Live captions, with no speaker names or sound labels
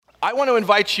I want to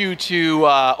invite you to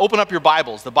open up your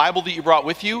Bibles, the Bible that you brought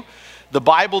with you, the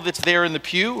Bible that's there in the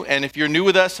pew. And if you're new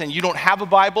with us and you don't have a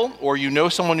Bible or you know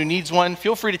someone who needs one,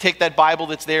 feel free to take that Bible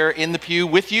that's there in the pew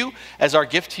with you as our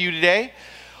gift to you today.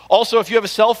 Also, if you have a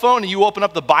cell phone and you open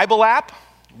up the Bible app,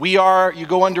 you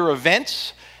go under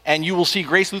events and you will see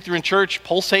Grace Lutheran Church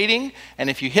pulsating. And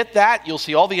if you hit that, you'll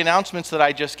see all the announcements that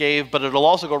I just gave, but it'll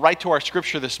also go right to our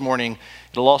scripture this morning.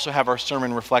 It'll also have our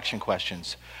sermon reflection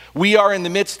questions. We are in the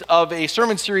midst of a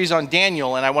sermon series on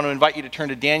Daniel, and I want to invite you to turn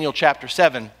to Daniel chapter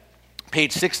 7,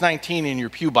 page 619 in your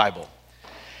pew Bible.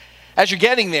 As you're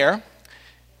getting there,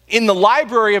 in the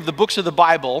library of the books of the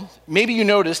Bible, maybe you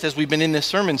noticed as we've been in this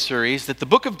sermon series that the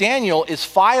book of Daniel is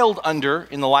filed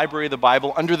in the library of the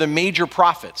Bible, under the major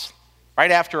prophets,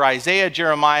 right after Isaiah,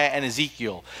 Jeremiah, and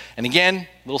Ezekiel. And again,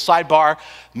 little sidebar,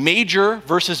 major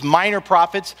versus minor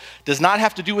prophets does not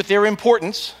have to do with their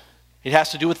importance. It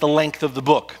has to do with the length of the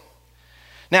book.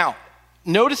 Now,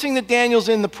 noticing that Daniel's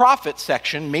in the prophet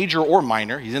section, major or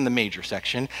minor, he's in the major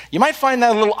section, you might find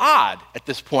that a little odd at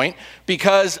this point,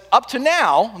 because up to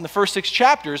now, in the first 6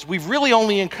 chapters, we've really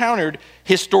only encountered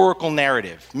historical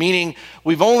narrative, meaning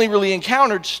we've only really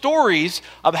encountered stories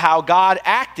of how God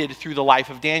acted through the life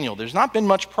of Daniel. There's not been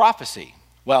much prophecy.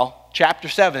 Well, chapter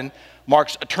 7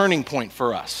 marks a turning point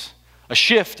for us, a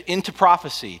shift into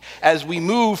prophecy as we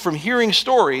move from hearing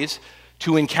stories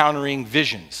to encountering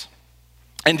visions.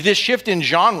 And this shift in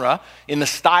genre, in the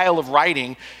style of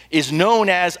writing, is known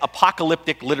as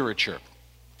apocalyptic literature.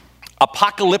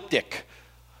 Apocalyptic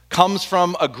comes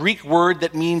from a Greek word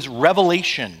that means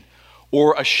revelation,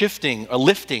 or a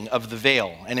lifting of the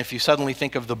veil. And if you suddenly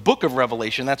think of the book of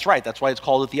Revelation, that's right, that's why it's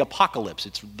called the apocalypse.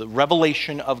 It's the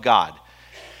revelation of God.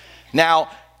 Now,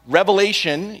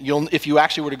 Revelation, if you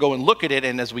actually were to go and look at it,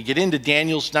 and as we get into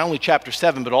Daniel's, not only chapter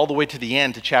 7, but all the way to the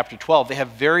end, to chapter 12, they have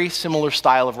very similar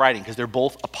style of writing because they're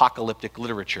both apocalyptic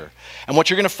literature. And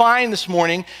what you're going to find this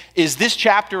morning is this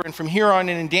chapter, and from here on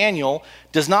in Daniel,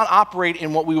 does not operate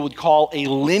in what we would call a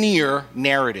linear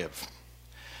narrative.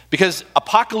 Because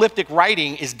apocalyptic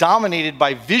writing is dominated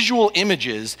by visual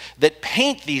images that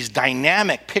paint these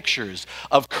dynamic pictures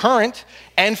of current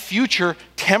and future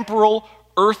temporal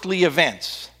earthly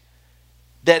events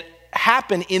that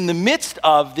happen in the midst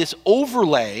of this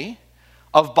overlay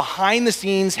of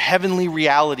behind-the-scenes heavenly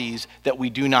realities that we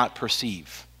do not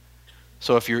perceive.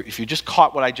 So if you just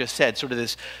caught what I just said, sort of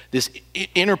this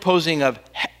interposing of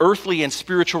earthly and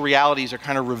spiritual realities are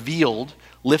kind of revealed,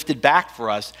 lifted back for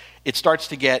us, it starts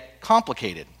to get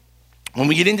complicated. When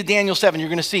we get into Daniel 7, you're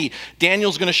going to see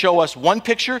Daniel's going to show us one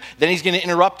picture, then he's going to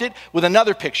interrupt it with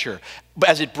another picture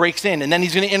as it breaks in, and then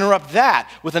he's going to interrupt that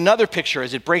with another picture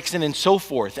as it breaks in, and so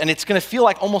forth. And it's going to feel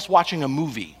like almost watching a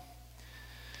movie.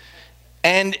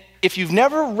 And if you've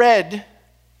never read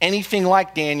anything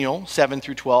like Daniel 7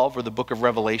 through 12 or the book of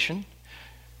Revelation,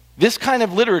 this kind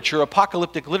of literature,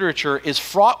 apocalyptic literature, is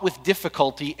fraught with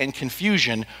difficulty and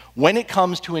confusion when it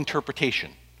comes to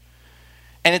interpretation.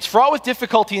 And it's fraught with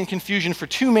difficulty and confusion for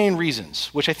 2 main reasons,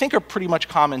 which I think are pretty much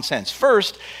common sense.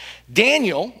 First,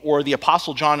 Daniel, or the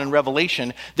Apostle John in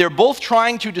Revelation, they're both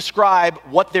trying to describe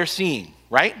what they're seeing,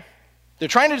 right? They're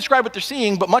trying to describe what they're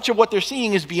seeing, but much of what they're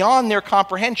seeing is beyond their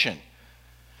comprehension.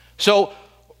 So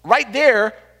right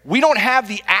there, we don't have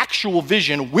the actual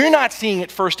vision. We're not seeing it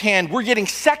firsthand. We're getting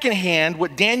secondhand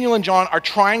what Daniel and John are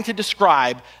trying to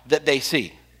describe that they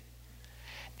see.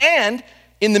 And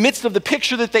in the midst of the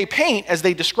picture that they paint, as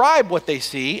they describe what they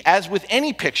see, as with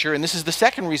any picture, and this is the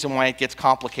second reason why it gets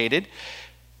complicated,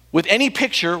 with any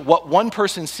picture, what one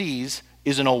person sees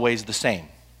isn't always the same.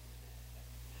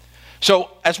 So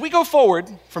as we go forward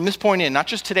from this point in, not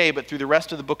just today, but through the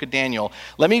rest of the book of Daniel,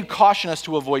 let me caution us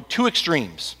to avoid 2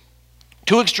 extremes.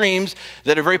 2 extremes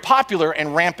that are very popular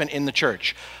and rampant in the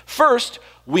church. First,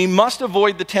 we must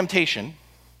avoid the temptation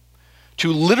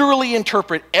to literally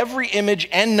interpret every image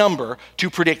and number to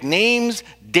predict names,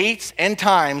 dates, and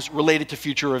times related to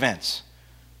future events.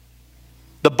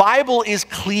 The Bible is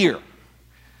clear.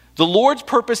 The Lord's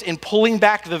purpose in pulling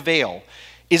back the veil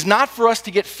is not for us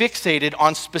to get fixated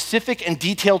on specific and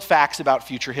detailed facts about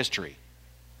future history.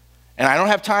 And I don't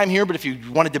have time here, but if you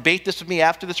want to debate this with me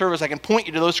after the service, I can point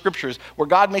you to those scriptures where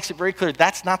God makes it very clear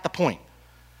that's not the point.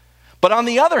 But on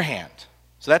the other hand,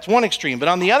 so that's one extreme. But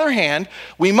on the other hand,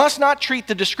 we must not treat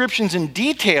the descriptions and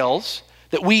details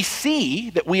that we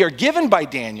see, that we are given by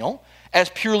Daniel,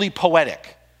 as purely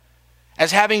poetic,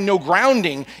 as having no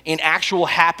grounding in actual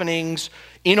happenings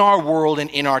in our world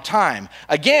and in our time.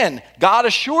 Again, God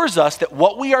assures us that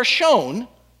what we are shown,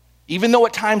 even though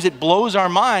at times it blows our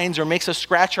minds or makes us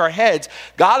scratch our heads,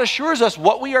 God assures us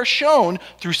what we are shown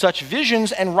through such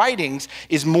visions and writings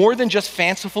is more than just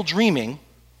fanciful dreaming,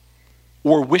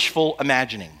 or wishful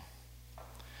imagining.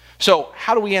 So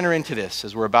how do we enter into this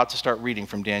as we're about to start reading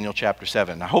from Daniel chapter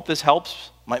 7? I hope this helps.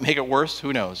 Might make it worse.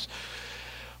 Who knows?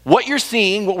 What you're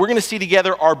seeing, what we're going to see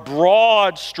together are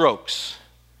broad strokes.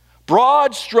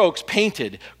 Broad strokes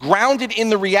painted, grounded in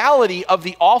the reality of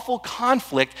the awful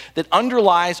conflict that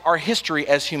underlies our history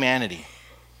as humanity.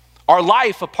 Our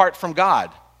life apart from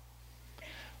God.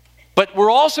 But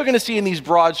we're also going to see in these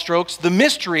broad strokes the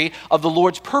mystery of the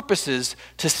Lord's purposes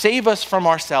to save us from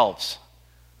ourselves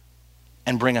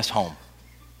and bring us home.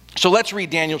 So let's read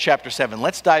Daniel chapter 7.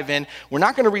 Let's dive in. We're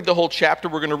not going to read the whole chapter.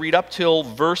 We're going to read up till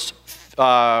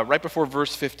right before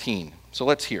verse 15. So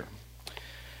let's hear.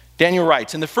 Daniel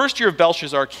writes, "In the first year of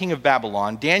Belshazzar, king of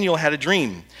Babylon, Daniel had a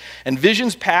dream, and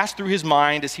visions passed through his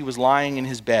mind as he was lying in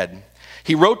his bed.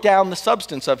 He wrote down the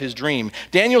substance of his dream.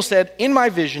 Daniel said, 'In my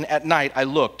vision at night I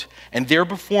looked, and there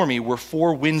before me were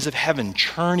 4 winds of heaven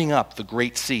churning up the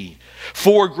great sea.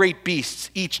 4 great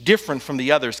beasts, each different from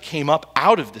the others, came up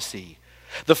out of the sea.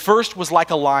 The first was like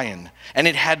a lion, and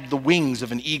it had the wings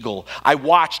of an eagle. I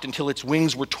watched until its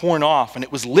wings were torn off, and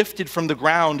it was lifted from the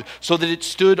ground so that it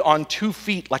stood on 2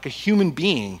 feet like a human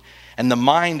being, and the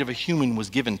mind of a human was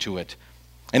given to it.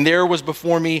 And there was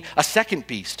before me a second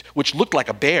beast, which looked like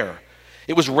a bear.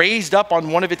 It was raised up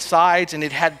on one of its sides, and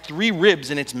it had 3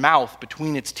 ribs in its mouth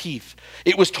between its teeth.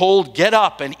 It was told, 'Get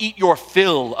up and eat your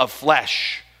fill of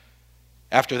flesh.'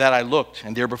 After that I looked,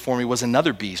 and there before me was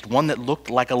another beast, one that looked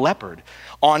like a leopard.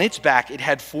 On its back it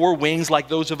had 4 wings like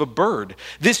those of a bird.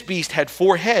 This beast had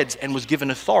 4 heads and was given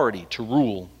authority to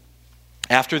rule.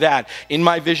 After that, in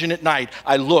my vision at night,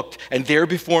 I looked, and there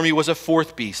before me was a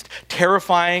 4th beast,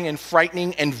 terrifying and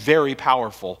frightening and very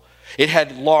powerful. It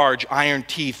had large iron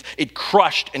teeth. It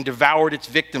crushed and devoured its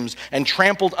victims and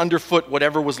trampled underfoot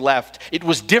whatever was left. It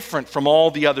was different from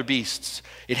all the other beasts.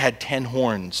 It had 10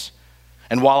 horns.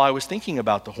 And while I was thinking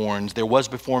about the horns, there was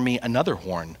before me another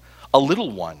horn, a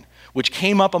little one, which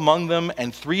came up among them,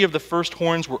 and 3 of the first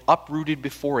horns were uprooted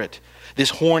before it. This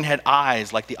horn had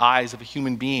eyes like the eyes of a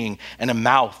human being, and a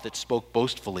mouth that spoke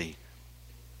boastfully.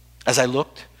 As I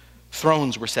looked,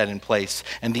 thrones were set in place,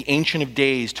 and the Ancient of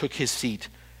Days took his seat.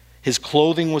 His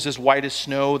clothing was as white as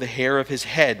snow, the hair of his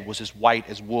head was as white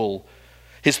as wool.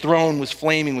 His throne was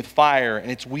flaming with fire,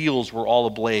 and its wheels were all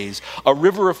ablaze. A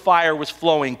river of fire was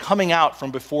flowing, coming out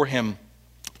from before him.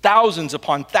 Thousands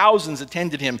upon thousands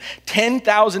attended him.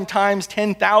 10,000 times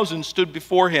 10,000 stood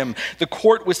before him. The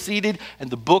court was seated,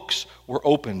 and the books were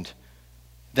opened.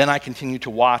 Then I continued to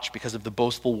watch because of the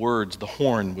boastful words the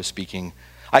horn was speaking.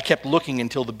 I kept looking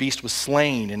until the beast was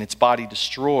slain and its body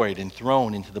destroyed and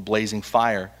thrown into the blazing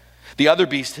fire. The other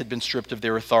beasts had been stripped of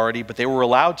their authority, but they were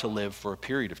allowed to live for a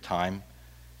period of time.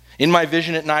 In my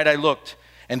vision at night I looked,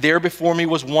 and there before me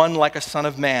was one like a son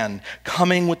of man,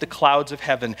 coming with the clouds of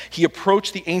heaven. He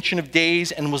approached the Ancient of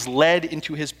Days and was led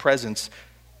into his presence.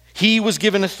 He was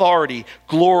given authority,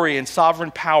 glory, and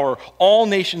sovereign power. All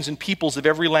nations and peoples of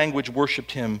every language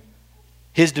worshipped him.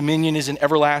 His dominion is an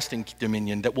everlasting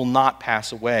dominion that will not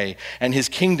pass away, and his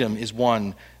kingdom is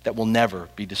one that will never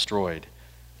be destroyed.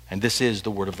 And this is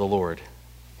the word of the Lord.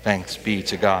 Thanks be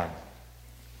to God."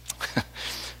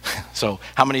 So,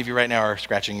 how many of you right now are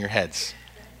scratching your heads?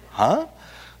 Huh?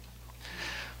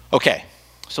 Okay,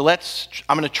 so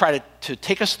I'm going to try to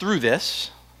take us through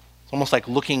this. It's almost like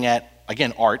looking at,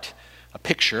 again, art, a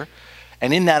picture.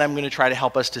 And in that, I'm going to try to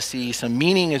help us to see some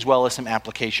meaning as well as some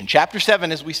application. Chapter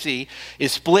 7, as we see,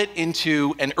 is split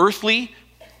into an earthly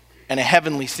and a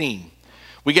heavenly scene.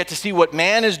 We get to see what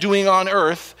man is doing on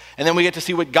earth, and then we get to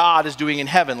see what God is doing in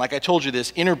heaven. Like I told you,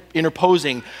 this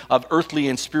interposing of earthly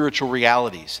and spiritual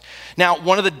realities. Now,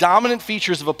 one of the dominant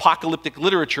features of apocalyptic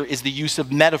literature is the use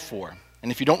of metaphor.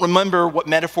 And if you don't remember what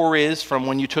metaphor is from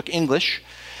when you took English,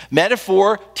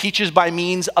 metaphor teaches by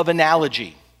means of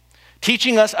analogy.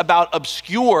 Teaching us about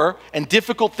obscure and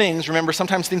difficult things, remember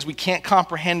sometimes things we can't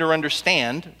comprehend or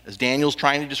understand, as Daniel's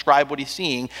trying to describe what he's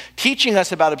seeing, teaching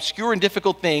us about obscure and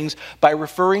difficult things by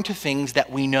referring to things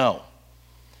that we know.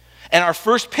 And our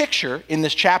first picture in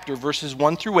this chapter, verses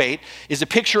 1 through 8, is a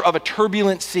picture of a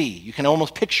turbulent sea. You can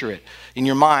almost picture it in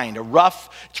your mind.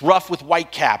 It's rough with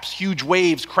white caps, huge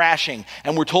waves crashing,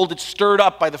 and we're told it's stirred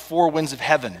up by the 4 winds of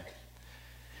heaven.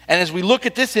 And as we look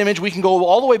at this image, we can go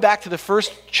all the way back to the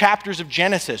first chapters of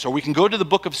Genesis, or we can go to the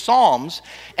book of Psalms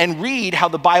and read how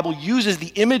the Bible uses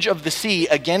the image of the sea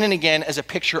again and again as a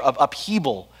picture of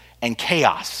upheaval and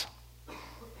chaos.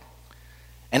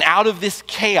 And out of this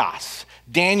chaos,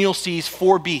 Daniel sees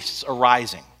 4 beasts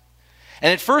arising.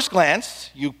 And at first glance,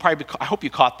 I hope you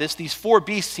caught this, these 4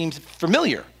 beasts seem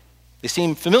familiar. They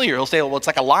seem familiar. He'll say, well, it's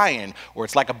like a lion, or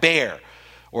it's like a bear,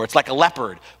 or it's like a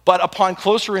leopard. But upon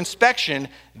closer inspection,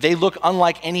 they look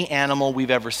unlike any animal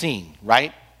we've ever seen,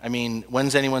 right? I mean,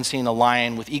 when's anyone seen a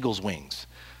lion with eagle's wings?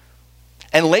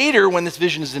 And later, when this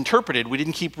vision is interpreted, we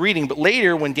didn't keep reading, but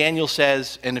later when Daniel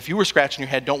says, and if you were scratching your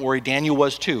head, don't worry, Daniel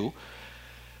was too.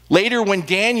 Later, when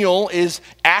Daniel is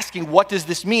asking, what does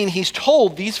this mean? He's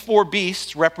told these 4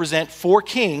 beasts represent 4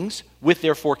 kings with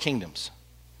their 4 kingdoms.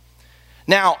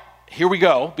 Now, here we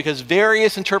go, because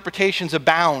various interpretations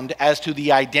abound as to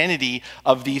the identity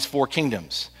of these 4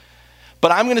 kingdoms.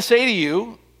 But I'm going to say to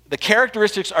you, the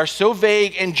characteristics are so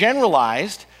vague and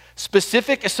generalized,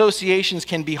 specific associations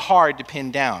can be hard to pin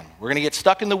down. We're going to get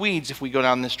stuck in the weeds if we go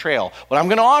down this trail. What I'm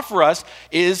going to offer us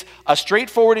is a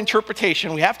straightforward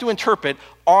interpretation. We have to interpret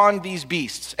on these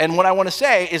beasts. And what I want to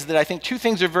say is that I think 2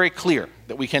 things are very clear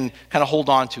that we can kind of hold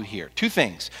on to here. 2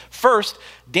 things. First,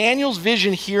 Daniel's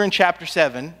vision here in chapter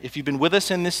 7, if you've been with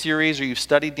us in this series or you've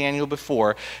studied Daniel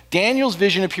before, Daniel's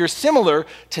vision appears similar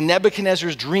to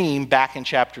Nebuchadnezzar's dream back in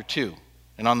chapter 2.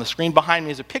 And on the screen behind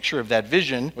me is a picture of that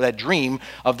vision, or that dream,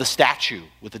 of the statue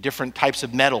with the different types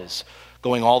of metals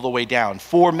going all the way down.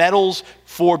 4 metals,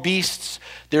 4 beasts.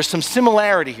 There's some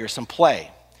similarity here, some play.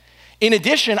 In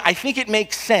addition, I think it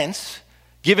makes sense,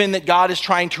 given that God is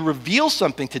trying to reveal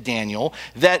something to Daniel,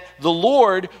 that the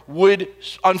Lord would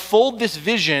unfold this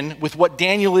vision with what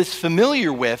Daniel is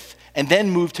familiar with and then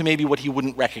move to maybe what he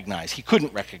wouldn't recognize, he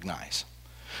couldn't recognize.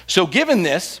 So given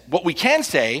this, what we can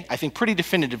say, I think pretty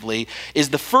definitively, is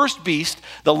the first beast,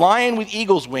 the lion with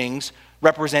eagle's wings,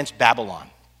 represents Babylon,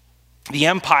 the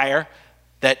empire,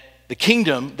 the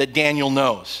kingdom that Daniel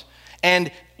knows.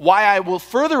 And why I will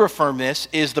further affirm this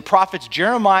is the prophets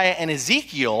Jeremiah and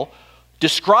Ezekiel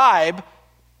describe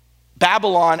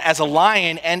Babylon as a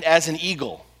lion and as an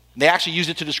eagle. They actually use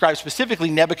it to describe specifically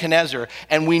Nebuchadnezzar.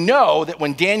 And we know that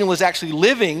when Daniel is actually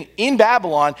living in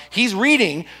Babylon, he's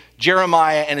reading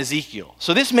Jeremiah and Ezekiel.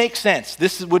 So this makes sense.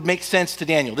 This would make sense to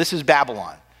Daniel. This is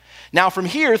Babylon. Now from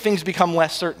here, things become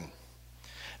less certain.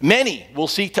 Many will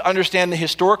seek to understand the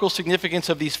historical significance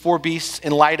of these 4 beasts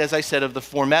in light, as I said, of the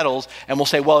 4 metals, and will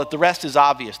say, well, the rest is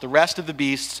obvious. The rest of the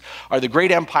beasts are the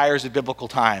great empires of biblical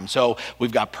time. So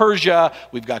we've got Persia,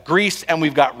 we've got Greece, and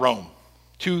we've got Rome.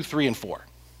 2, 3, and 4.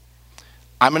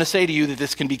 I'm going to say to you that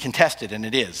this can be contested, and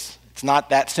it is. It's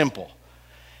not that simple.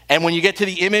 And when you get to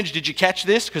the image, did you catch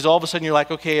this? Because all of a sudden you're like,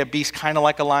 okay, a beast kind of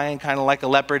like a lion, kind of like a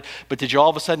leopard. But did you all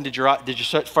of a sudden, did you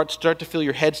start to feel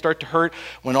your head start to hurt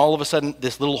when all of a sudden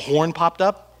this little horn popped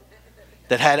up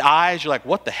that had eyes? You're like,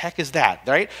 what the heck is that,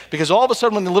 right? Because all of a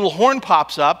sudden when the little horn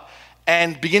pops up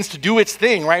and begins to do its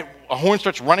thing, right? A horn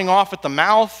starts running off at the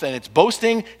mouth and it's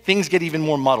boasting, things get even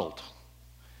more muddled.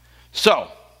 So,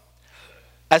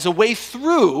 as a way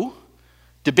through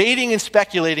debating and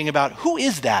speculating about who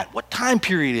is that, what time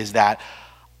period is that,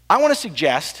 I want to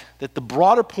suggest that the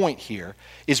broader point here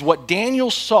is what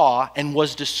Daniel saw and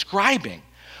was describing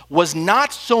was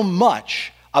not so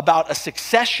much about a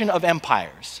succession of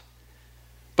empires,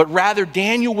 but rather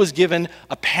Daniel was given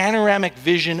a panoramic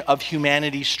vision of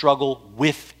humanity's struggle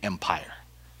with empire.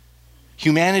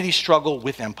 Humanity's struggle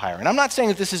with empire. And I'm not saying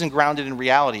that this isn't grounded in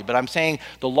reality, but I'm saying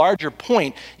the larger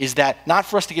point is that not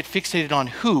for us to get fixated on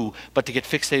who, but to get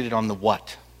fixated on the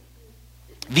what.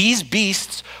 These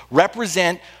beasts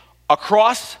represent,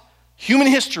 across human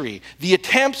history, the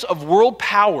attempts of world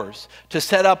powers to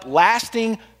set up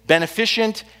lasting,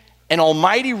 beneficent, and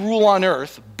almighty rule on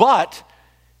earth, but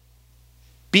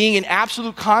being in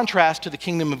absolute contrast to the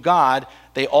kingdom of God,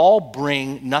 they all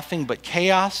bring nothing but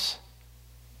chaos,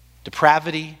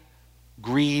 depravity,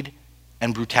 greed,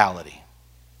 and brutality.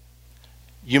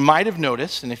 You might have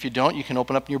noticed, and if you don't, you can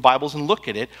open up your Bibles and look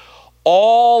at it,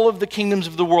 all of the kingdoms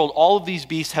of the world, all of these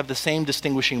beasts have the same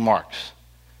distinguishing marks.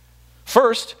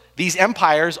 First, these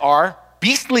empires are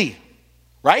beastly,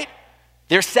 right?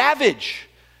 They're savage.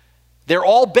 They're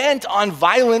all bent on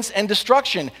violence and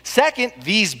destruction. Second,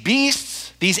 these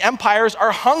beasts, these empires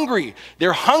are hungry.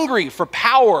 They're hungry for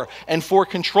power and for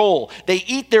control. They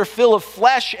eat their fill of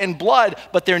flesh and blood,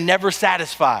 but they're never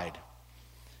satisfied.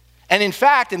 And in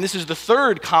fact, and this is the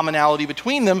third commonality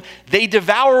between them, they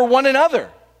devour one another,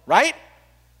 right?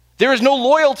 There is no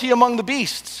loyalty among the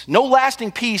beasts, no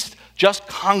lasting peace, just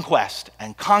conquest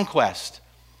and conquest.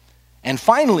 And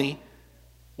finally,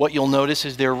 what you'll notice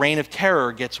is their reign of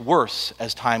terror gets worse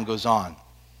as time goes on.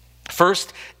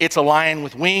 First, it's a lion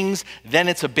with wings, then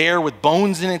it's a bear with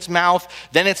bones in its mouth,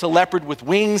 then it's a leopard with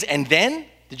wings, and then,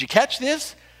 did you catch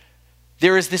this?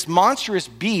 There is this monstrous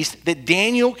beast that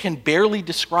Daniel can barely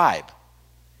describe.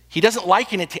 He doesn't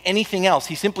liken it to anything else.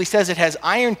 He simply says it has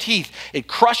iron teeth, it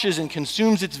crushes and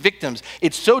consumes its victims.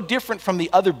 It's so different from the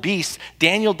other beasts,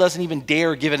 Daniel doesn't even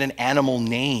dare give it an animal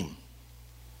name.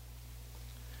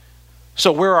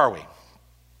 So where are we?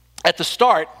 At the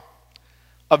start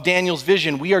of Daniel's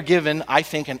vision, we are given, I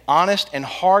think, an honest and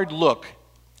hard look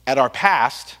at our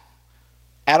past,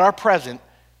 at our present,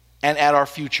 and at our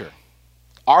future.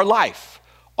 Our life,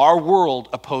 our world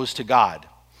opposed to God.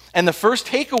 And the first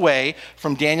takeaway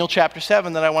from Daniel chapter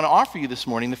 7 that I want to offer you this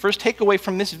morning, the first takeaway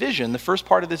from this vision, the first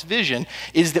part of this vision,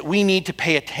 is that we need to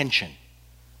pay attention.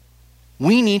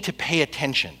 We need to pay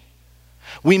attention.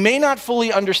 We may not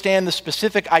fully understand the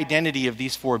specific identity of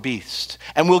these four beasts,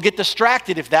 and we'll get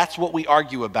distracted if that's what we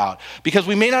argue about, because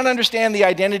we may not understand the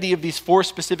identity of these four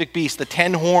specific beasts, the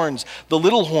 10 horns, the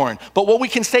little horn, but what we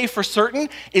can say for certain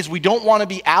is we don't want to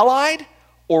be allied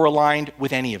or aligned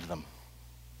with any of them.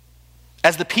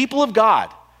 As the people of God,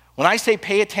 when I say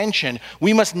pay attention,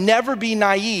 we must never be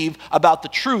naive about the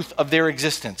truth of their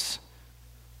existence.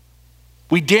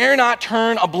 We dare not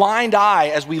turn a blind eye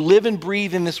as we live and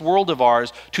breathe in this world of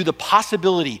ours to the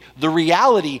possibility, the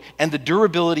reality, and the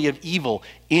durability of evil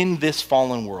in this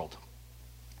fallen world.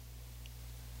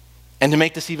 And to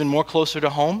make this even more closer to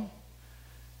home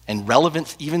and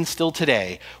relevant even still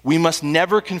today, we must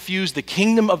never confuse the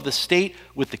kingdom of the state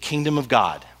with the kingdom of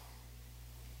God.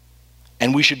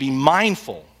 And we should be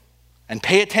mindful and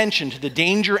pay attention to the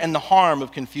danger and the harm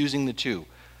of confusing the two.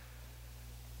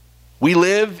 We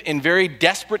live in very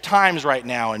desperate times right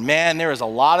now, and man, there is a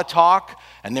lot of talk,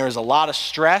 and there is a lot of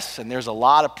stress, and there's a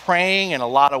lot of praying, and a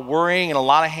lot of worrying, and a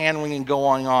lot of hand-wringing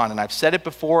going on. And I've said it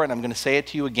before, and I'm going to say it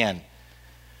to you again.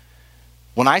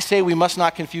 When I say we must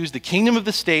not confuse the kingdom of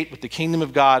the state with the kingdom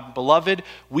of God, beloved,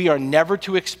 we are never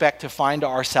to expect to find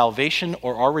our salvation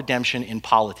or our redemption in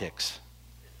politics.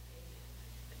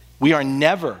 We are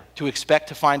never to expect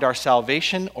to find our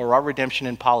salvation or our redemption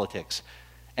in politics.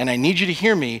 And I need you to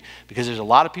hear me, because there's a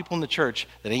lot of people in the church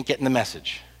that ain't getting the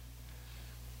message.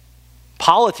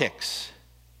 Politics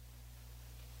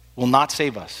will not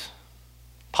save us.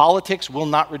 Politics will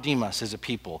not redeem us as a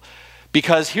people.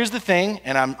 Because here's the thing,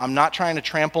 and I'm not trying to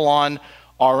trample on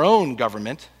our own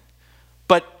government,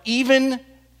 but even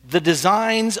the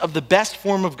designs of the best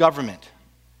form of government,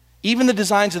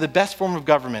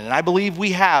 and I believe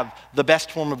we have the best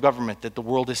form of government that the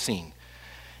world has seen.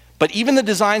 But even the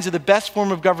designs of the best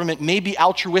form of government may be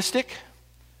altruistic.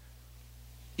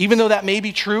 Even though that may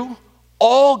be true,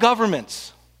 all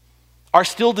governments are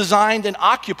still designed and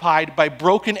occupied by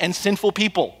broken and sinful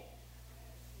people.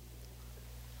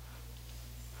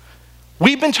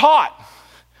 We've been taught,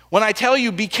 when I tell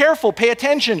you, be careful, pay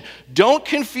attention, don't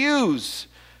confuse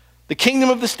the kingdom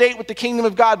of the state with the kingdom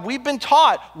of God. We've been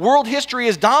taught world history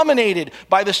is dominated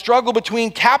by the struggle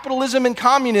between capitalism and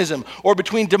communism, or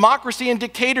between democracy and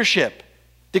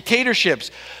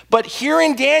dictatorships. But here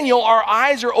in Daniel, our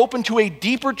eyes are open to a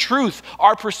deeper truth.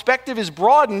 Our perspective is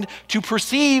broadened to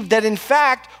perceive that, in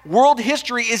fact, world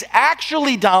history is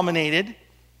actually dominated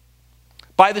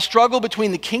by the struggle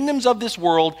between the kingdoms of this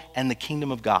world and the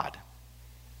kingdom of God.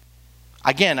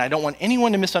 Again, I don't want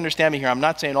anyone to misunderstand me here. I'm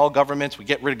not saying all governments, we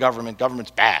get rid of government, government's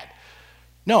bad.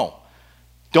 No,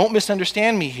 don't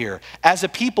misunderstand me here. As a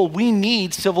people, we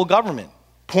need civil government.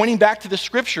 Pointing back to the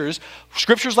scriptures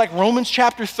like Romans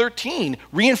chapter 13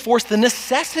 reinforce the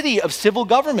necessity of civil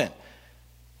government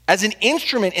as an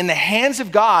instrument in the hands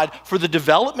of God for the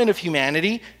development of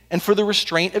humanity and for the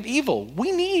restraint of evil.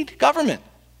 We need government.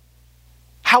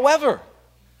 However,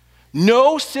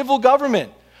 no civil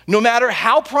government, no matter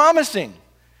how promising,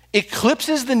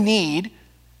 eclipses the need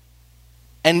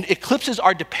and eclipses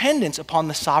our dependence upon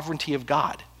the sovereignty of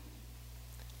God.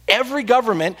 Every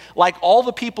government, like all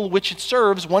the people which it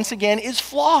serves, once again, is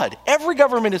flawed. Every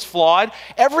government is flawed.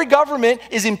 Every government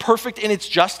is imperfect in its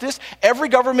justice. Every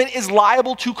government is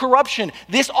liable to corruption.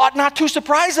 This ought not to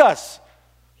surprise us.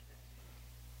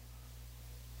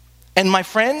 And my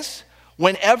friends,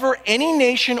 whenever any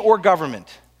nation or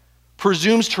government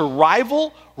presumes to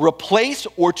rival, replace,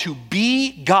 or to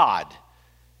be God,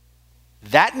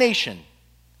 that nation,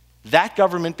 that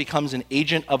government becomes an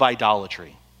agent of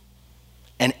idolatry,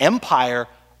 an empire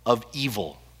of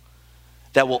evil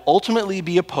that will ultimately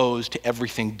be opposed to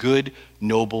everything good,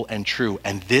 noble, and true.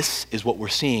 And this is what we're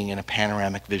seeing in a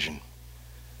panoramic vision.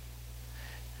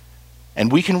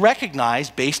 And we can recognize,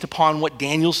 based upon what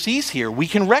Daniel sees here, we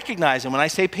can recognize, and when I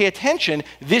say pay attention,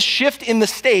 this shift in the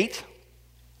state,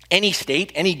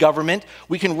 any government,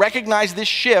 we can recognize this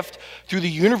shift through the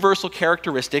universal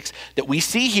characteristics that we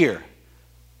see here.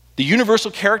 The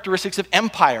universal characteristics of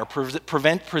empire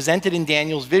presented in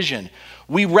Daniel's vision.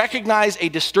 We recognize a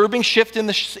disturbing shift in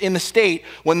the state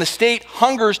when the state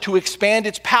hungers to expand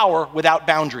its power without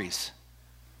boundaries.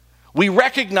 We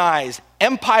recognize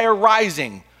empire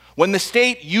rising when the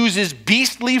state uses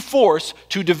beastly force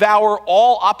to devour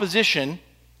all opposition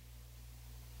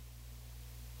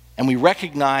And we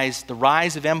recognize the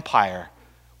rise of empire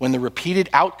when the repeated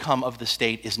outcome of the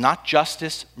state is not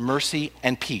justice, mercy,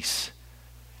 and peace,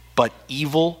 but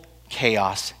evil,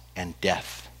 chaos, and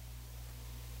death.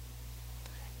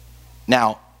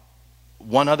 Now,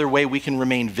 one other way we can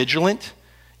remain vigilant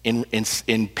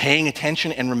in paying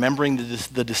attention and remembering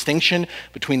the distinction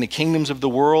between the kingdoms of the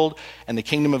world and the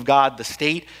kingdom of God, the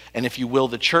state, and if you will,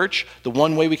 the church, the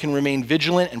one way we can remain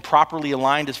vigilant and properly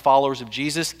aligned as followers of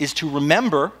Jesus is to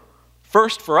remember,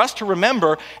 first, for us to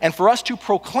remember and for us to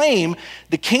proclaim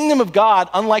the kingdom of God,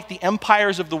 unlike the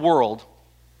empires of the world,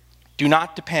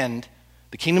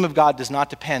 the kingdom of God does not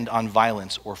depend on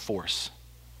violence or force.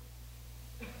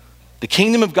 The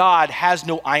kingdom of God has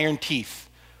no iron teeth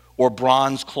or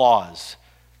bronze claws.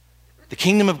 The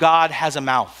kingdom of God has a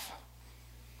mouth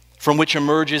from which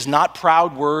emerges not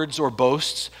proud words or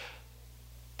boasts,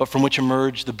 but from which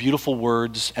emerge the beautiful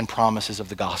words and promises of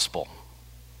the gospel.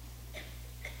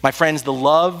 My friends, the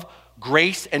love,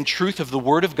 grace, and truth of the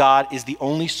word of God is the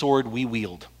only sword we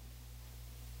wield.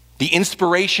 The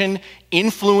inspiration,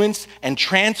 influence, and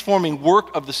transforming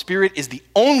work of the Spirit is the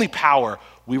only power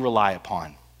we rely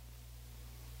upon.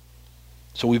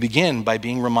 So we begin by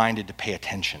being reminded to pay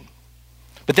attention.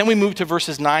 But then we move to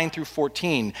verses 9 through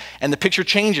 14, and the picture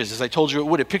changes, as I told you it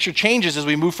would. The picture changes as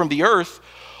we move from the earth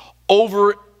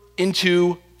over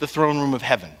into the throne room of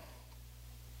heaven.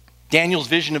 Daniel's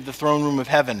vision of the throne room of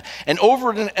heaven. And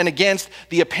over and against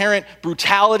the apparent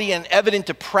brutality and evident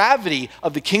depravity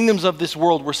of the kingdoms of this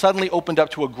world, we're suddenly opened up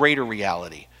to a greater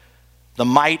reality, the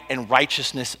might and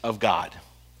righteousness of God.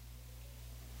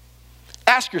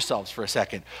 Ask yourselves for a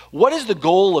second, what is the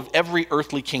goal of every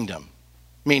earthly kingdom?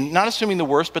 I mean, not assuming the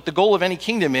worst, but the goal of any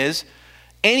kingdom is,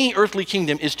 any earthly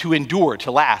kingdom is to endure,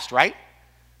 to last, right?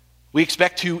 We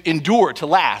expect to endure, to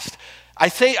last. I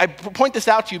point this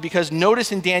out to you because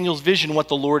notice in Daniel's vision what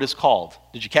the Lord is called.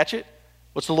 Did you catch it?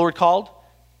 What's the Lord called?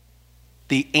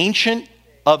 The Ancient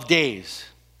of Days.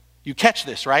 You catch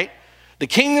this, right? The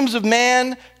kingdoms of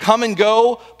man come and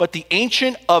go, but the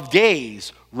Ancient of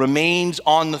Days remains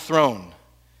on the throne.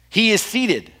 He is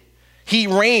seated. He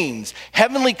reigns.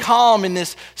 Heavenly calm in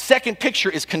this second picture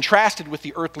is contrasted with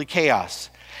the earthly chaos.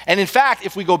 And in fact,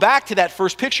 if we go back to that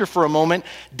first picture for a moment,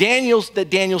 Daniel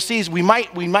sees, we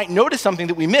might notice something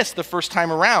that we missed the first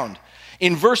time around.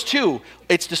 In verse 2,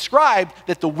 it's described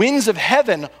that the winds of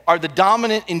heaven are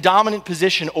in dominant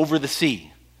position over the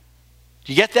sea.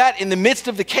 Do you get that? In the midst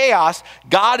of the chaos,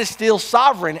 God is still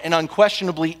sovereign and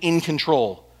unquestionably in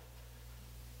control.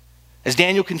 As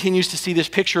Daniel continues to see this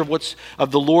picture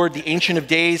of the Lord, the Ancient of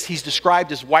Days, he's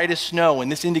described as white as snow,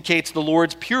 and this indicates the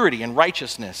Lord's purity and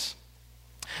righteousness.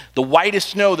 The white as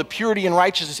snow, the purity and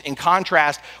righteousness in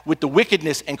contrast with the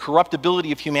wickedness and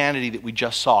corruptibility of humanity that we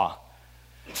just saw.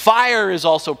 Fire is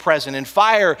also present, and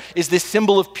fire is this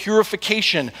symbol of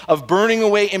purification, of burning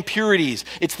away impurities.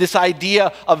 It's this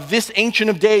idea of this Ancient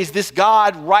of Days, this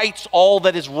God rights all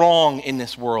that is wrong in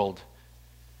this world.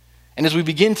 And as we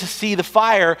begin to see the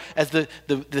fire, as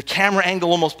the camera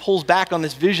angle almost pulls back on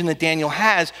this vision that Daniel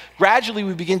has, gradually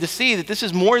we begin to see that this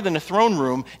is more than a throne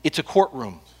room, it's a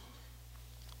courtroom.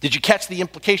 Did you catch the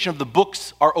implication of the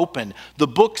books are open? The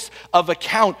books of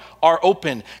account are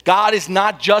open. God is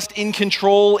not just in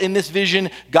control in this vision,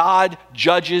 God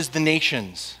judges the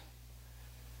nations.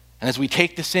 And as we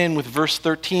take this in with verse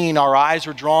 13, our eyes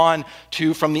are drawn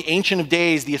to, from the Ancient of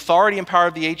Days, the authority and power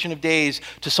of the Ancient of Days,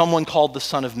 to someone called the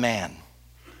Son of Man.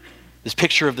 This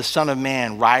picture of the Son of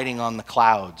Man riding on the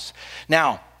clouds.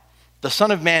 Now, the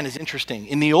Son of Man is interesting.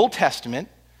 In the Old Testament,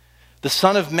 the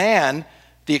Son of Man,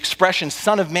 the expression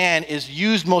Son of Man, is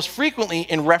used most frequently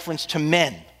in reference to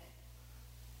men.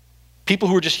 People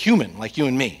who are just human, like you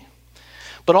and me.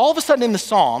 But all of a sudden in the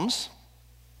Psalms,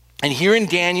 and here in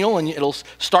Daniel, and it'll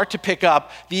start to pick up,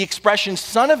 the expression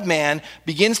Son of Man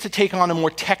begins to take on a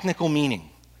more technical meaning,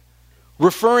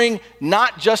 referring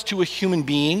not just to a human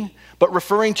being, but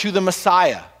referring to the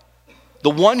Messiah, the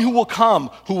one who will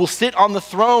come, who will sit on the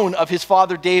throne of his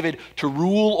father David to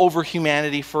rule over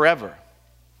humanity forever.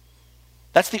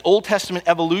 That's the Old Testament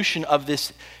evolution of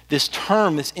this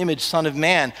term, this image, Son of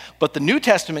Man. But the New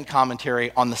Testament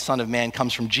commentary on the Son of Man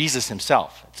comes from Jesus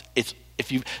himself. If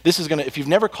you've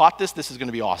never caught this is going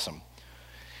to be awesome.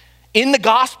 In the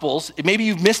Gospels, maybe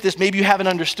you've missed this, maybe you haven't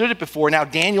understood it before. Now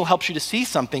Daniel helps you to see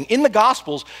something. In the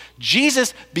Gospels,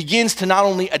 Jesus begins to not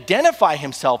only identify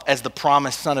himself as the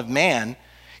promised Son of Man,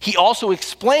 he also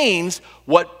explains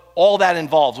what all that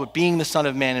involves, what being the Son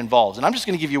of Man involves. And I'm just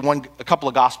going to give you a couple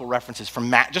of gospel references from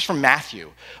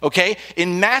Matthew. Okay?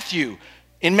 In Matthew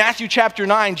chapter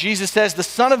 9, Jesus says, the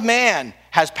Son of Man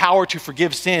has power to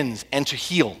forgive sins and to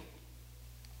heal.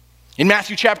 In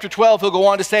Matthew chapter 12, he'll go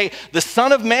on to say, the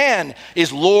Son of Man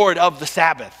is Lord of the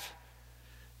Sabbath.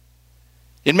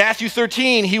 In Matthew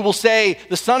 13, he will say,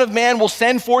 the Son of Man will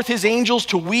send forth his angels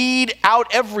to weed out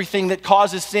everything that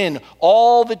causes sin,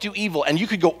 all that do evil. And you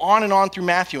could go on and on through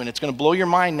Matthew, and it's going to blow your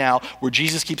mind now, where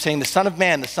Jesus keeps saying, the Son of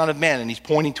Man, and he's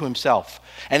pointing to himself.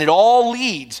 And it all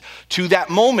leads to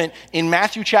that moment in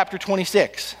Matthew chapter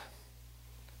 26.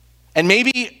 And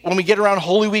maybe when we get around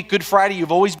Holy Week, Good Friday,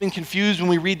 you've always been confused when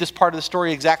we read this part of the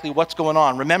story exactly what's going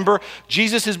on. Remember,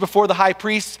 Jesus is before the high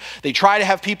priests. They try to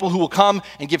have people who will come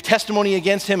and give testimony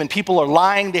against him, and people are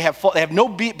lying. They have no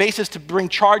basis to bring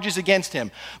charges against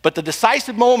him. But the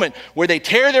decisive moment where they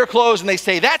tear their clothes and they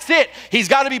say, that's it, he's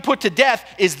got to be put to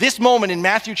death, is this moment in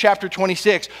Matthew chapter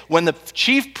 26 when the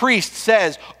chief priest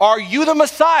says, are you the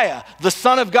Messiah, the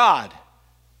Son of God?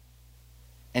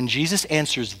 And Jesus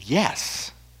answers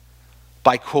yes,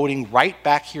 by quoting right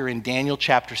back here in Daniel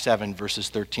chapter 7, verses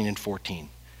 13 and 14.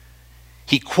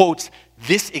 He quotes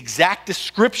this exact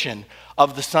description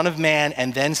of the Son of Man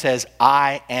and then says,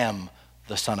 I am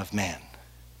the Son of Man.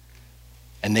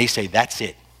 And they say, that's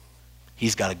it.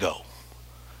 He's got to go.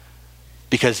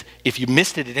 Because if you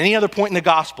missed it at any other point in the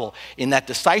gospel, in that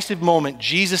decisive moment,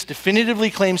 Jesus definitively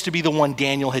claims to be the one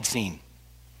Daniel had seen.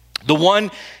 The one,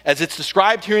 as it's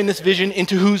described here in this vision,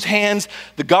 into whose hands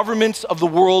the governments of the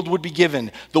world would be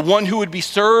given. The one who would be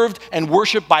served and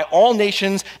worshiped by all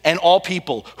nations and all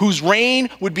people. Whose reign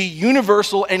would be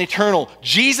universal and eternal.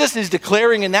 Jesus is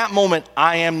declaring in that moment,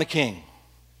 I am the King.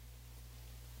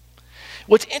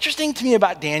 What's interesting to me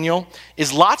about Daniel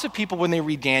is lots of people, when they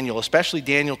read Daniel, especially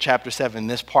Daniel chapter 7,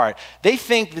 this part, they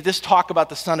think that this talk about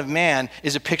the Son of Man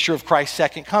is a picture of Christ's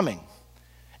second coming.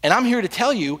 And I'm here to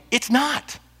tell you, it's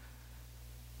not.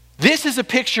 This is a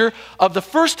picture of the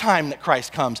first time that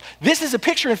Christ comes. This is a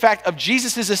picture, in fact, of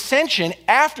Jesus' ascension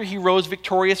after he rose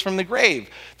victorious from the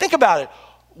grave. Think about it.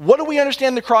 What do we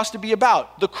understand the cross to be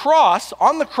about? The cross,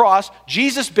 on the cross,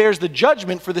 Jesus bears the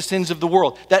judgment for the sins of the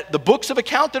world. That the books of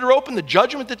account that are open, the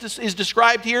judgment that is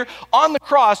described here, on the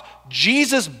cross,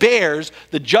 Jesus bears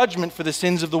the judgment for the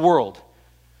sins of the world.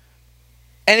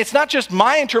 And it's not just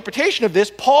my interpretation of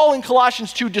this. Paul in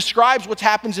Colossians 2 describes what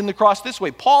happens in the cross this way.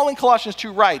 Paul in Colossians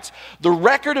 2 writes, the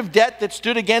record of debt that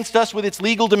stood against us with its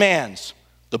legal demands,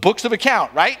 the books of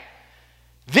account, right?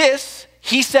 This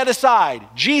he set aside,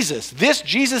 Jesus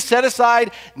set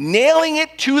aside, nailing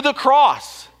it to the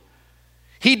cross.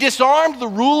 He disarmed the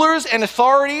rulers and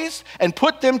authorities and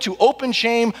put them to open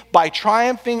shame by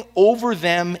triumphing over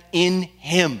them in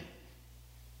him.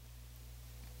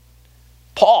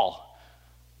 Paul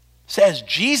says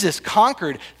Jesus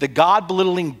conquered the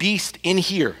God-belittling beast in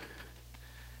here,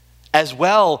 as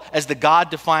well as the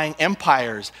God-defying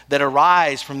empires that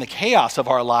arise from the chaos of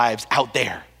our lives out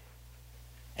there.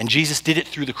 And Jesus did it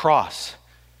through the cross.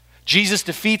 Jesus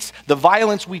defeats the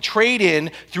violence we trade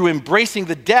in through embracing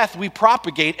the death we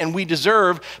propagate and we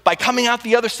deserve by coming out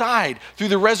the other side through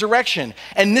the resurrection.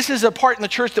 And this is a part in the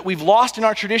church that we've lost in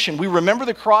our tradition. We remember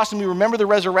the cross and we remember the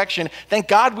resurrection. Thank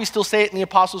God we still say it in the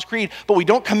Apostles' Creed, but we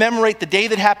don't commemorate the day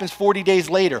that happens 40 days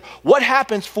later. What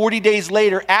happens 40 days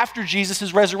later after Jesus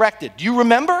is resurrected? Do you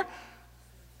remember?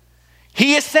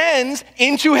 He ascends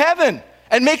into heaven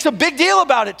and makes a big deal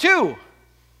about it too.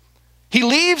 He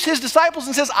leaves his disciples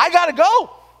and says, I got to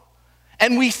go.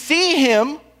 And we see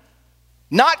him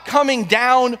not coming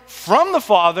down from the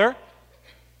Father,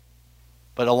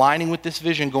 but aligning with this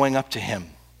vision going up to him.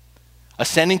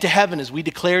 Ascending to heaven, as we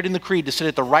declared in the Creed, to sit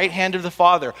at the right hand of the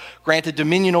Father, granted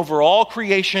dominion over all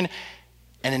creation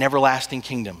and an everlasting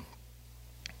kingdom.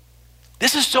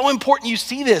 This is so important you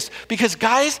see this because,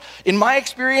 guys, in my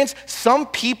experience, some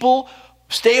people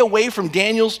stay away from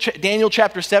Daniel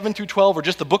chapter 7 through 12 or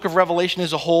just the book of Revelation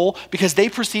as a whole because they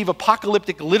perceive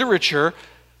apocalyptic literature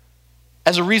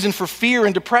as a reason for fear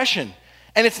and depression.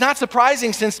 And it's not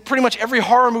surprising since pretty much every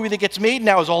horror movie that gets made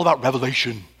now is all about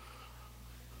Revelation,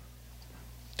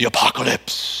 the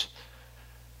apocalypse.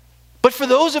 But for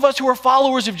those of us who are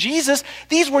followers of Jesus,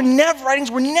 these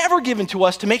writings were never given to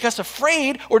us to make us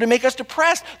afraid or to make us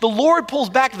depressed. The Lord pulls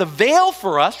back the veil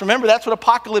for us. Remember, that's what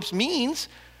apocalypse means.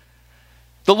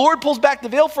 The Lord pulls back the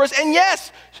veil for us, and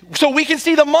yes, so we can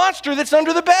see the monster that's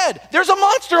under the bed. There's a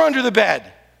monster under the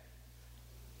bed.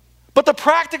 But the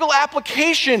practical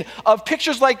application of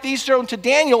pictures like these shown to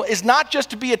Daniel is not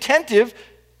just to be attentive,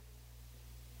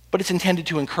 but it's intended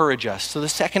to encourage us. So the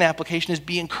second application is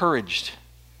be encouraged.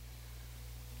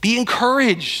 Be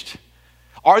encouraged.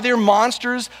 Are there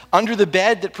monsters under the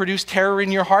bed that produce terror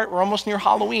in your heart? We're almost near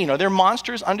Halloween. Are there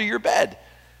monsters under your bed?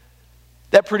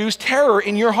 that produce terror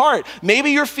in your heart.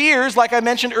 Maybe your fears, like I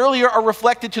mentioned earlier, are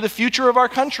reflected to the future of our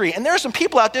country. And there are some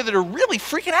people out there that are really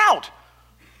freaking out,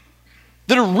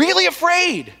 that are really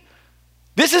afraid.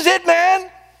 This is it, man.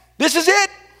 This is it.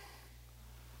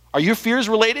 Are your fears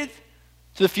related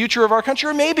to the future of our country?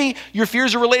 Or maybe your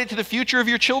fears are related to the future of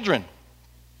your children.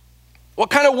 What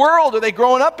kind of world are they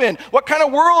growing up in? What kind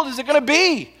of world is it going to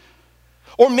be?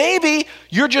 Or maybe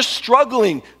you're just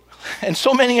struggling, and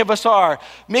so many of us are.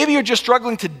 Maybe you're just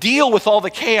struggling to deal with all the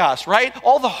chaos, right?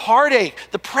 All the heartache,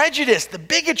 the prejudice, the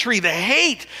bigotry, the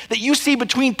hate that you see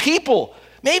between people.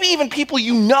 Maybe even people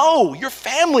you know, your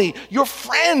family, your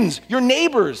friends, your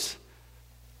neighbors.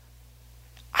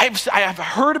 I've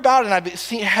heard about it,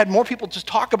 and had more people just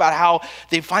talk about how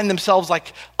they find themselves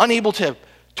like unable to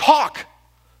talk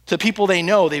to people they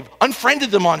know. They've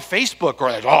unfriended them on Facebook,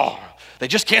 or they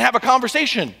just can't have a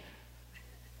conversation.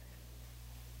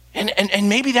 And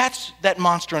maybe that's that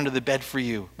monster under the bed for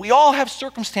you. We all have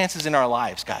circumstances in our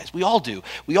lives, guys. We all do.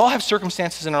 We all have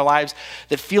circumstances in our lives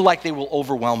that feel like they will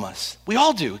overwhelm us. We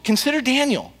all do. Consider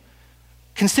Daniel.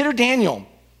 Consider Daniel.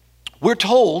 We're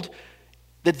told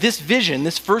that this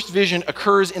first vision,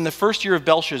 occurs in the first year of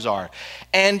Belshazzar.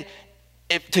 And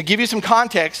to give you some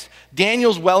context,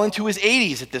 Daniel's well into his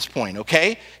 80s at this point,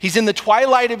 okay? He's in the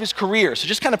twilight of his career. So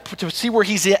just kind of to see where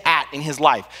he's at in his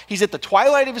life. He's at the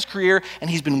twilight of his career, and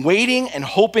he's been waiting and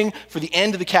hoping for the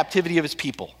end of the captivity of his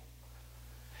people.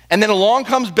 And then along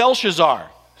comes Belshazzar,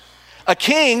 a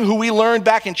king who we learned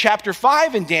back in chapter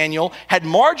 5 in Daniel had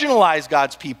marginalized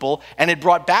God's people and had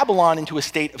brought Babylon into a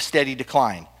state of steady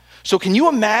decline. So can you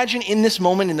imagine in this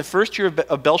moment, in the first year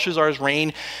of Belshazzar's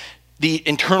reign, the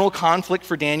internal conflict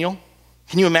for Daniel?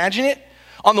 Can you imagine it?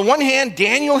 On the one hand,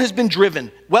 Daniel has been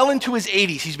driven well into his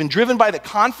 80s. He's been driven by the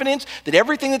confidence that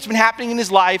everything that's been happening in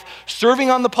his life, serving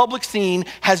on the public scene,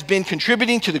 has been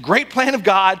contributing to the great plan of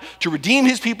God to redeem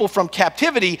his people from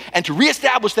captivity and to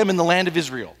reestablish them in the land of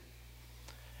Israel.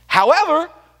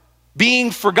 However, being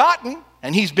forgotten,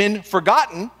 and he's been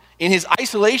forgotten in his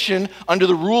isolation under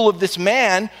the rule of this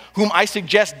man, whom I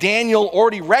suggest Daniel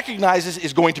already recognizes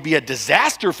is going to be a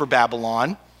disaster for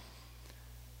Babylon,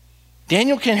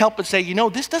 Daniel can't help but say,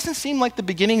 this doesn't seem like the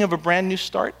beginning of a brand new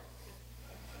start.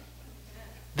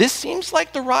 This seems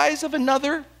like the rise of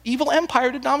another evil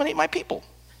empire to dominate my people.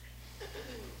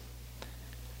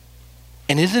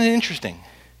 And isn't it interesting?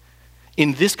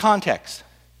 In this context,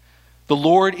 the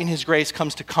Lord in his grace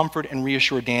comes to comfort and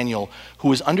reassure Daniel,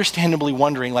 who is understandably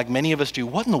wondering, like many of us do,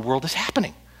 what in the world is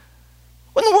happening?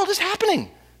 What in the world is happening?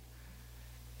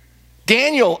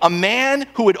 Daniel, a man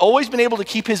who had always been able to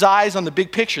keep his eyes on the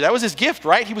big picture, that was his gift,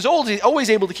 right? He was always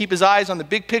able to keep his eyes on the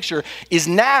big picture, is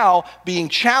now being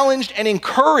challenged and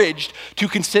encouraged to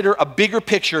consider a bigger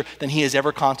picture than he has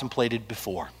ever contemplated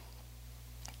before.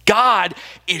 God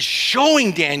is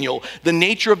showing Daniel the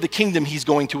nature of the kingdom he's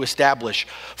going to establish.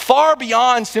 Far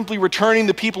beyond simply returning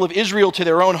the people of Israel to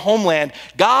their own homeland,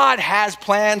 God has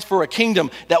plans for a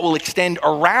kingdom that will extend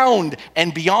around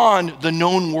and beyond the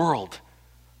known world.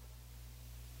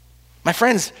 My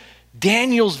friends,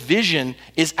 Daniel's vision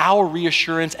is our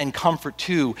reassurance and comfort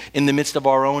too in the midst of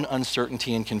our own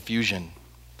uncertainty and confusion.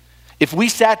 If we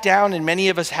sat down, and many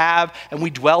of us have, and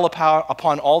we dwell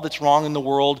upon all that's wrong in the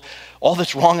world, all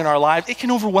that's wrong in our lives, it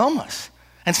can overwhelm us.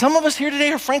 And some of us here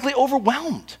today are frankly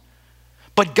overwhelmed.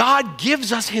 But God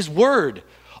gives us his word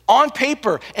on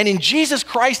paper, and in Jesus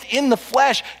Christ in the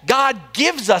flesh, God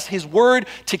gives us his word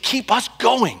to keep us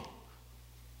going.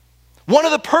 One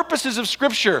of the purposes of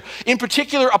Scripture, in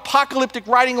particular apocalyptic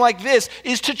writing like this,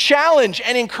 is to challenge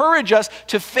and encourage us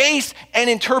to face and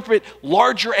interpret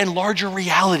larger and larger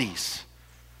realities.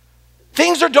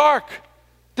 Things are dark.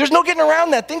 There's no getting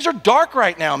around that. Things are dark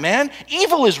right now, man.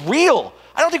 Evil is real.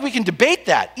 I don't think we can debate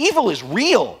that. Evil is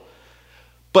real.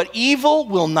 But evil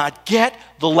will not get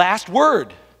the last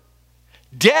word.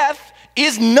 Death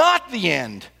is not the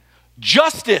end.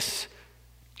 Justice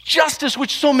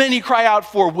which so many cry out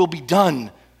for, will be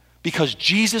done because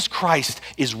Jesus Christ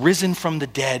is risen from the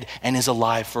dead and is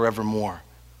alive forevermore.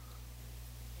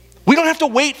 We don't have to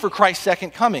wait for Christ's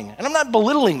second coming. And I'm not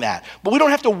belittling that, but we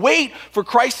don't have to wait for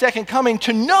Christ's second coming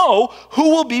to know who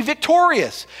will be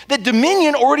victorious. That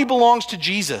dominion already belongs to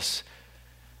Jesus.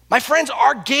 My friends,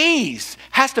 our gaze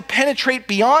has to penetrate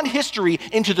beyond history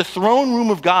into the throne room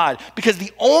of God, because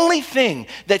the only thing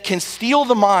that can steel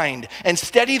the mind and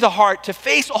steady the heart to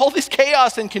face all this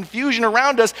chaos and confusion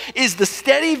around us is the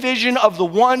steady vision of the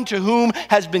one to whom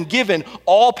has been given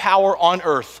all power on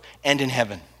earth and in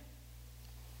heaven.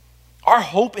 Our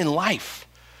hope in life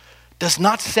does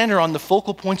not center on the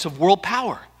focal points of world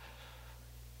power.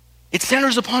 It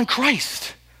centers upon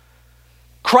Christ.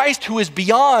 Christ who is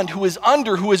beyond, who is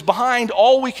under, who is behind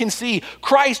all we can see.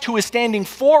 Christ who is standing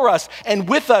for us and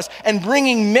with us and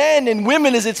bringing men and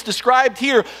women, as it's described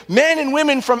here, men and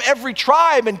women from every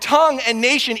tribe and tongue and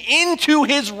nation into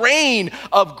his reign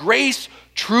of grace,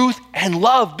 truth, and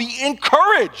love. Be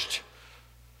encouraged.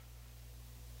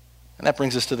 And that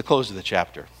brings us to the close of the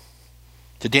chapter,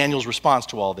 to Daniel's response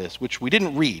to all this, which we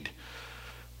didn't read,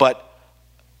 but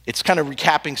it's kind of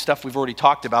recapping stuff we've already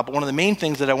talked about. But one of the main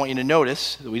things that I want you to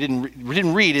notice that we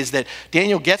didn't read is that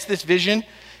Daniel gets this vision.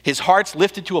 His heart's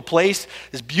lifted to a place,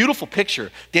 this beautiful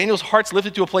picture. Daniel's heart's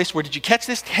lifted to a place where, did you catch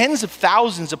this? Tens of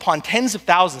thousands upon tens of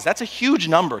thousands. That's a huge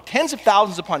number. Tens of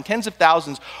thousands upon tens of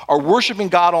thousands are worshiping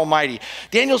God Almighty.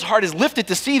 Daniel's heart is lifted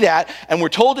to see that, and we're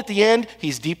told at the end,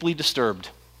 he's deeply disturbed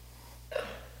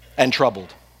and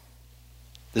troubled.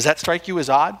 Does that strike you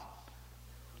as odd?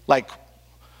 Like,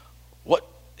 what?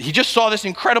 He just saw this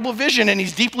incredible vision and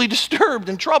he's deeply disturbed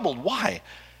and troubled. Why?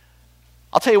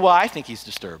 I'll tell you why I think he's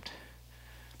disturbed.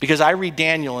 Because I read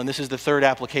Daniel, and this is the third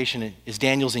application, is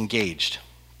Daniel's engaged.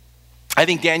 I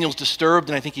think Daniel's disturbed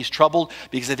and I think he's troubled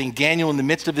because I think Daniel, in the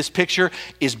midst of this picture,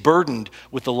 is burdened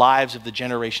with the lives of the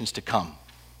generations to come.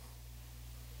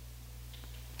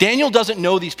 Daniel doesn't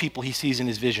know these people he sees in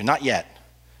his vision, not yet.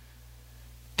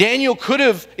 Daniel could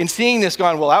have, in seeing this,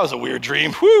 gone, well, that was a weird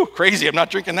dream. Whew, crazy, I'm not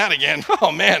drinking that again.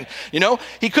 Oh, man.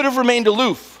 He could have remained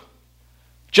aloof,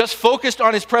 just focused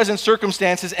on his present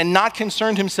circumstances and not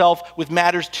concerned himself with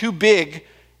matters too big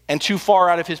and too far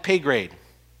out of his pay grade.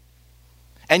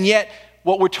 And yet,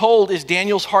 what we're told is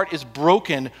Daniel's heart is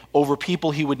broken over people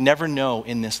he would never know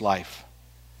in this life.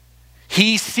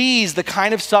 He sees the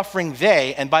kind of suffering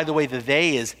they, and by the way, the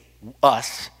they is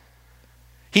us,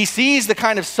 he sees the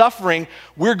kind of suffering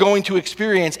we're going to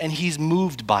experience, and he's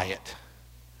moved by it.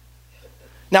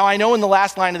 Now, I know in the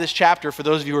last line of this chapter, for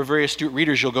those of you who are very astute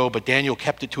readers, you'll go, but Daniel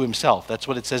kept it to himself. That's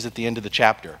what it says at the end of the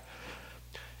chapter.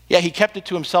 Yeah, he kept it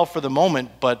to himself for the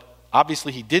moment, but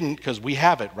obviously he didn't, because we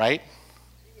have it, right?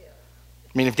 I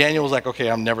mean, if Daniel was like, okay,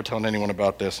 I'm never telling anyone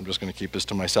about this, I'm just going to keep this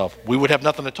to myself, we would have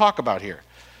nothing to talk about here.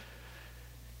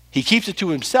 He keeps it to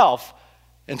himself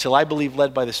until, I believe,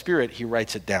 led by the Spirit, he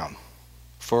writes it down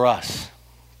for us.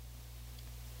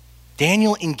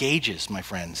 Daniel engages, my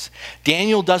friends.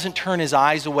 Daniel doesn't turn his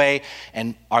eyes away,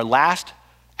 and our last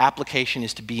application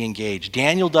is to be engaged.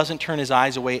 Daniel doesn't turn his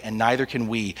eyes away, and neither can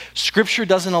we. Scripture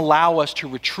doesn't allow us to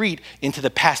retreat into the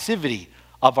passivity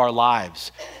of our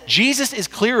lives. Jesus is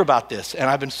clear about this, and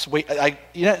I've been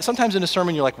sometimes in a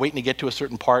sermon you're like waiting to get to a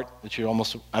certain part that you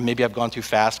almost, maybe I've gone too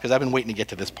fast, because I've been waiting to get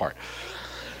to this part.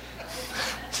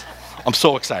 I'm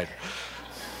so excited.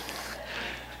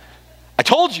 I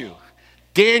told you,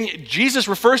 Jesus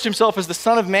refers to himself as the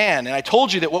Son of Man, and I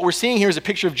told you that what we're seeing here is a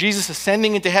picture of Jesus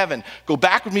ascending into heaven. Go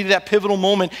back with me to that pivotal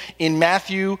moment in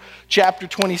Matthew chapter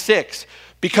 26,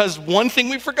 because one thing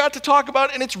we forgot to talk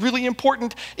about, and it's really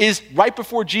important, is right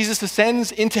before Jesus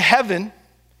ascends into heaven,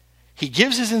 he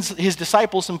gives his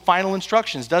disciples some final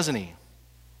instructions, doesn't he?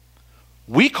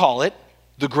 We call it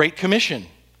the Great Commission.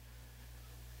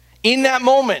 In that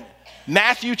moment,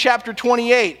 Matthew chapter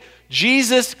 28,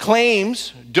 Jesus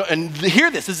claims, and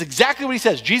hear this is exactly what he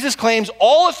says. Jesus claims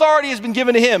all authority has been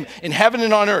given to him in heaven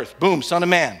and on earth. Boom, Son of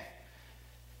Man.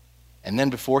 And then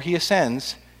before he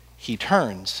ascends, he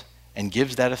turns and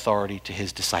gives that authority to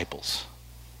his disciples.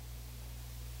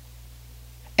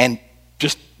 And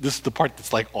just, this is the part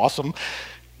that's like awesome.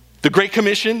 The Great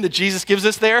Commission that Jesus gives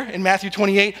us there in Matthew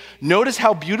 28, notice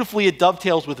how beautifully it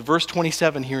dovetails with verse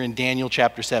 27 here in Daniel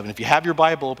chapter 7. If you have your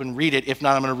Bible open, read it. If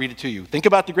not, I'm going to read it to you. Think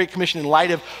about the Great Commission in light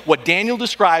of what Daniel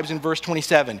describes in verse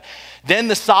 27. Then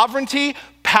the sovereignty,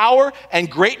 power,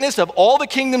 and greatness of all the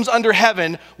kingdoms under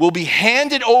heaven will be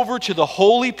handed over to the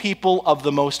holy people of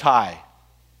the Most High.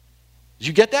 Did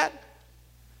you get that?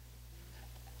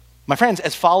 My friends,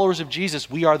 as followers of Jesus,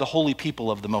 we are the holy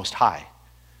people of the Most High.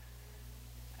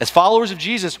 As followers of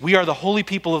Jesus, we are the holy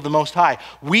people of the Most High.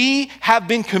 We have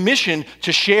been commissioned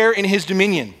to share in his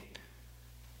dominion.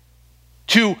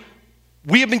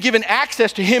 We have been given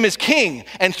access to him as king,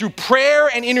 and through prayer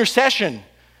and intercession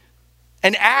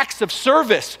and acts of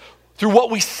service, through what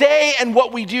we say and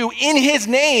what we do in his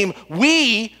name,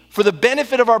 we, for the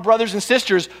benefit of our brothers and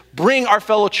sisters, bring our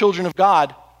fellow children of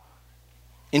God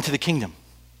into the kingdom.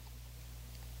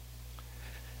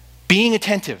 Being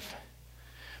attentive,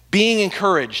 being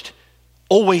encouraged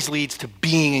always leads to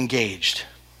being engaged.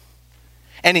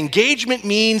 And engagement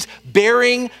means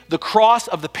bearing the cross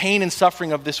of the pain and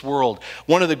suffering of this world.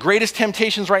 One of the greatest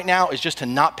temptations right now is just to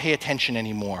not pay attention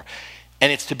anymore.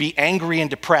 And it's to be angry and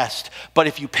depressed. But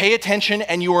if you pay attention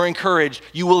and you are encouraged,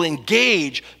 you will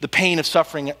engage the pain of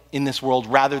suffering in this world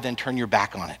rather than turn your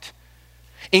back on it.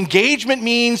 Engagement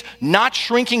means not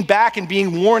shrinking back and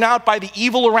being worn out by the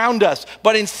evil around us,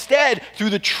 but instead, through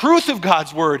the truth of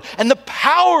God's word and the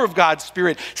power of God's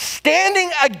Spirit, standing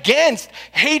against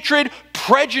hatred,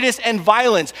 prejudice, and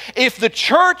violence. If the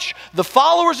church, the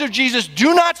followers of Jesus,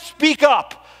 do not speak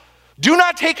up, do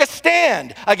not take a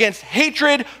stand against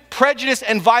hatred, prejudice,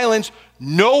 and violence,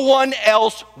 no one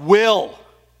else will.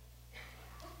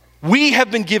 We have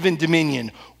been given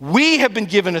dominion. We have been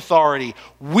given authority.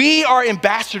 We are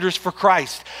ambassadors for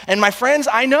Christ. And my friends,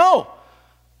 I know,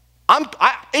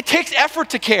 it takes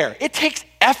effort to care. It takes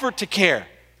effort to care.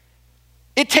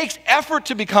 It takes effort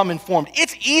to become informed.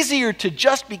 It's easier to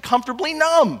just be comfortably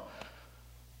numb.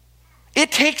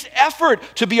 It takes effort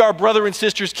to be our brother and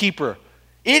sister's keeper.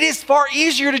 It is far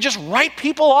easier to just write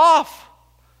people off.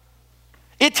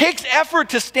 It takes effort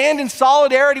to stand in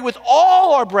solidarity with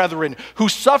all our brethren who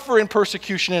suffer in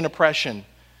persecution and oppression.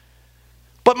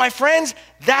 But my friends,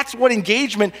 that's what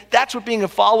engagement, that's what being a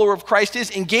follower of Christ is.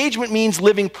 Engagement means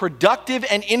living productive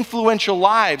and influential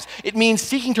lives. It means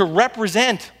seeking to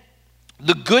represent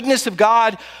the goodness of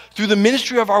God through the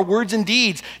ministry of our words and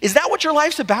deeds. Is that what your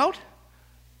life's about?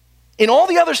 In all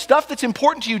the other stuff that's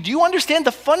important to you, do you understand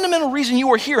the fundamental reason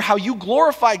you are here, how you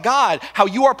glorify God, how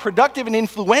you are productive and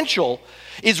influential,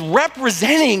 is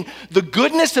representing the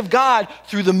goodness of God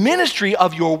through the ministry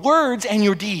of your words and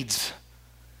your deeds?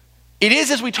 It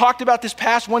is, as we talked about this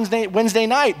past Wednesday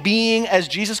night, being, as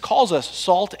Jesus calls us,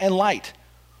 salt and light.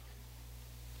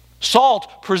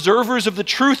 Salt, preservers of the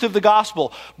truth of the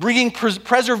gospel, bringing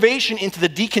preservation into the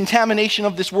decontamination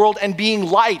of this world, and being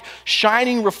light,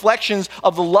 shining reflections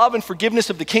of the love and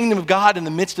forgiveness of the kingdom of God in the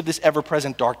midst of this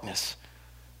ever-present darkness.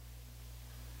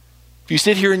 If you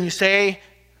sit here and you say,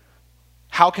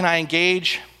 how can I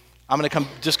engage? I'm going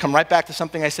to come right back to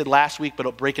something I said last week, but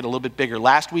I'll break it a little bit bigger.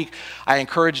 Last week, I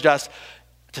encouraged us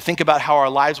to think about how our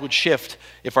lives would shift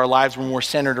if our lives were more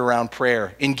centered around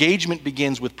prayer. Engagement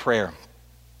begins with prayer.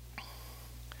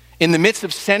 In the midst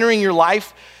of centering your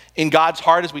life in God's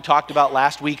heart, as we talked about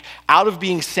last week, out of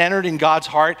being centered in God's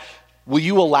heart, will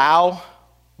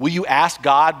you ask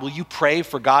God, will you pray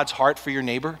for God's heart for your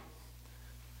neighbor?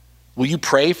 Will you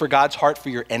pray for God's heart for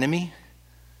your enemy?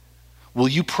 Will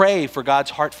you pray for God's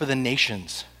heart for the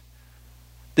nations?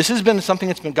 This has been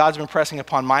something God's been pressing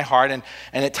upon my heart, and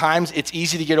at times it's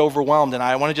easy to get overwhelmed, and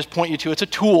I want to just point you to, it's a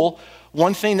tool.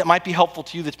 One thing that might be helpful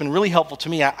to you that's been really helpful to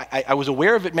me, I was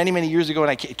aware of it many, many years ago,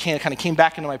 and it kind of came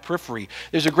back into my periphery.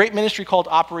 There's a great ministry called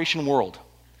Operation World.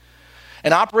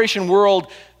 And Operation World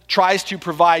tries to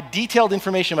provide detailed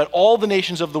information about all the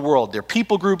nations of the world, their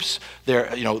people groups,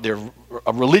 their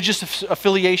religious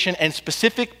affiliation, and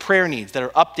specific prayer needs that are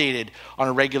updated on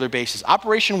a regular basis.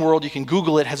 Operation World, you can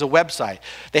Google it, has a website.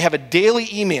 They have a daily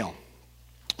email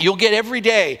you'll get every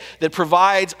day that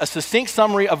provides a succinct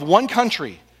summary of one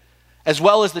country, as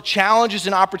well as the challenges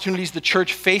and opportunities the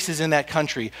church faces in that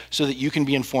country, so that you can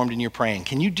be informed in your praying.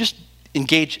 Can you just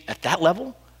engage at that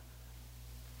level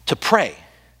to pray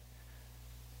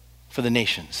for the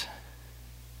nations?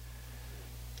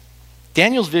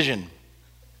 Daniel's vision,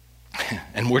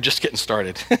 and we're just getting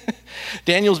started.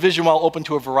 Daniel's vision, while open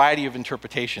to a variety of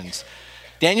interpretations,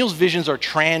 Daniel's visions are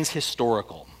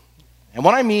transhistorical. And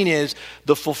what I mean is,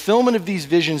 the fulfillment of these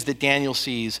visions that Daniel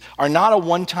sees are not a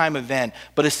one-time event,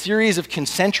 but a series of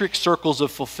concentric circles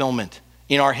of fulfillment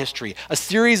in our history. A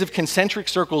series of concentric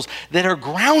circles that are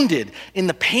grounded in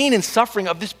the pain and suffering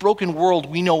of this broken world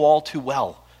we know all too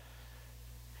well.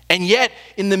 And yet,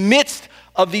 in the midst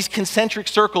of these concentric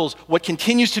circles, what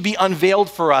continues to be unveiled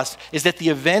for us is that the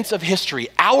events of history,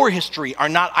 our history, are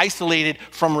not isolated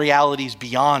from realities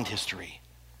beyond history.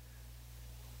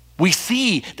 We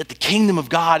see that the kingdom of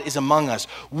God is among us.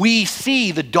 We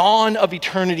see the dawn of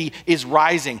eternity is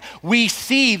rising. We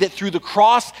see that through the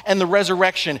cross and the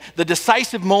resurrection, the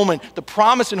decisive moment, the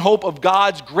promise and hope of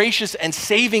God's gracious and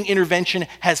saving intervention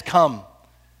has come.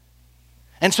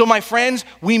 And so, my friends,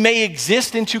 we may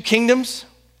exist in two kingdoms.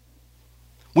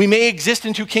 We may exist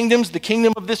in two kingdoms, the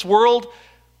kingdom of this world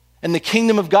and the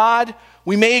kingdom of God.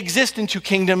 We may exist in two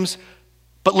kingdoms,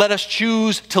 but let us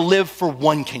choose to live for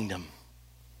one kingdom.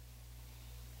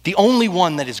 The only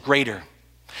one that is greater.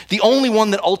 The only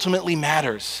one that ultimately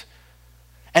matters.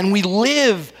 And we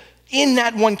live in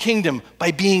that one kingdom by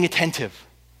being attentive,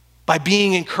 by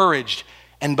being encouraged,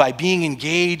 and by being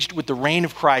engaged with the reign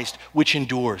of Christ, which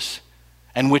endures,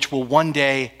 and which will one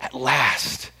day, at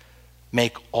last,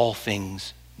 make all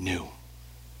things new.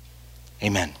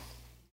 Amen.